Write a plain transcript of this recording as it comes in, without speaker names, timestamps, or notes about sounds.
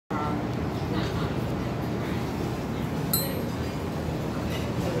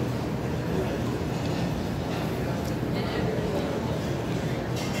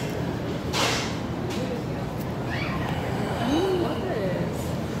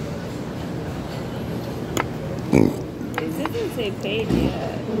It doesn't say paid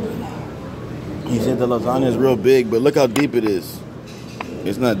yet. He said the lasagna is real big, but look how deep it is.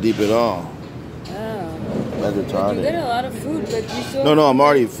 It's not deep at all. Oh. That's retarded. You get a lot of food, but you still... No, I'm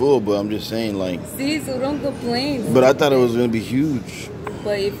already full, but I'm just saying, like... See, so don't complain. But I thought it was going to be huge.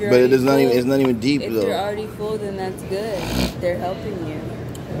 But if you're But it's not even deep, if though. If you're already full, then that's good. They're helping you.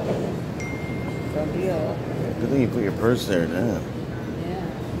 Good deal. Good thing you put your purse there, damn. Yeah.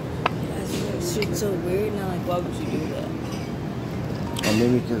 That's shit's so weird now. Like, why would you do that? Or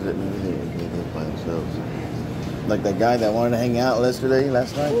maybe because they live by themselves. Like that guy that wanted to hang out last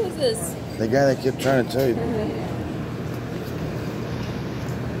night. Who is this? The guy that kept trying to tell you.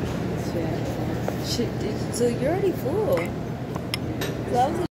 Shit, so you're already full. So I was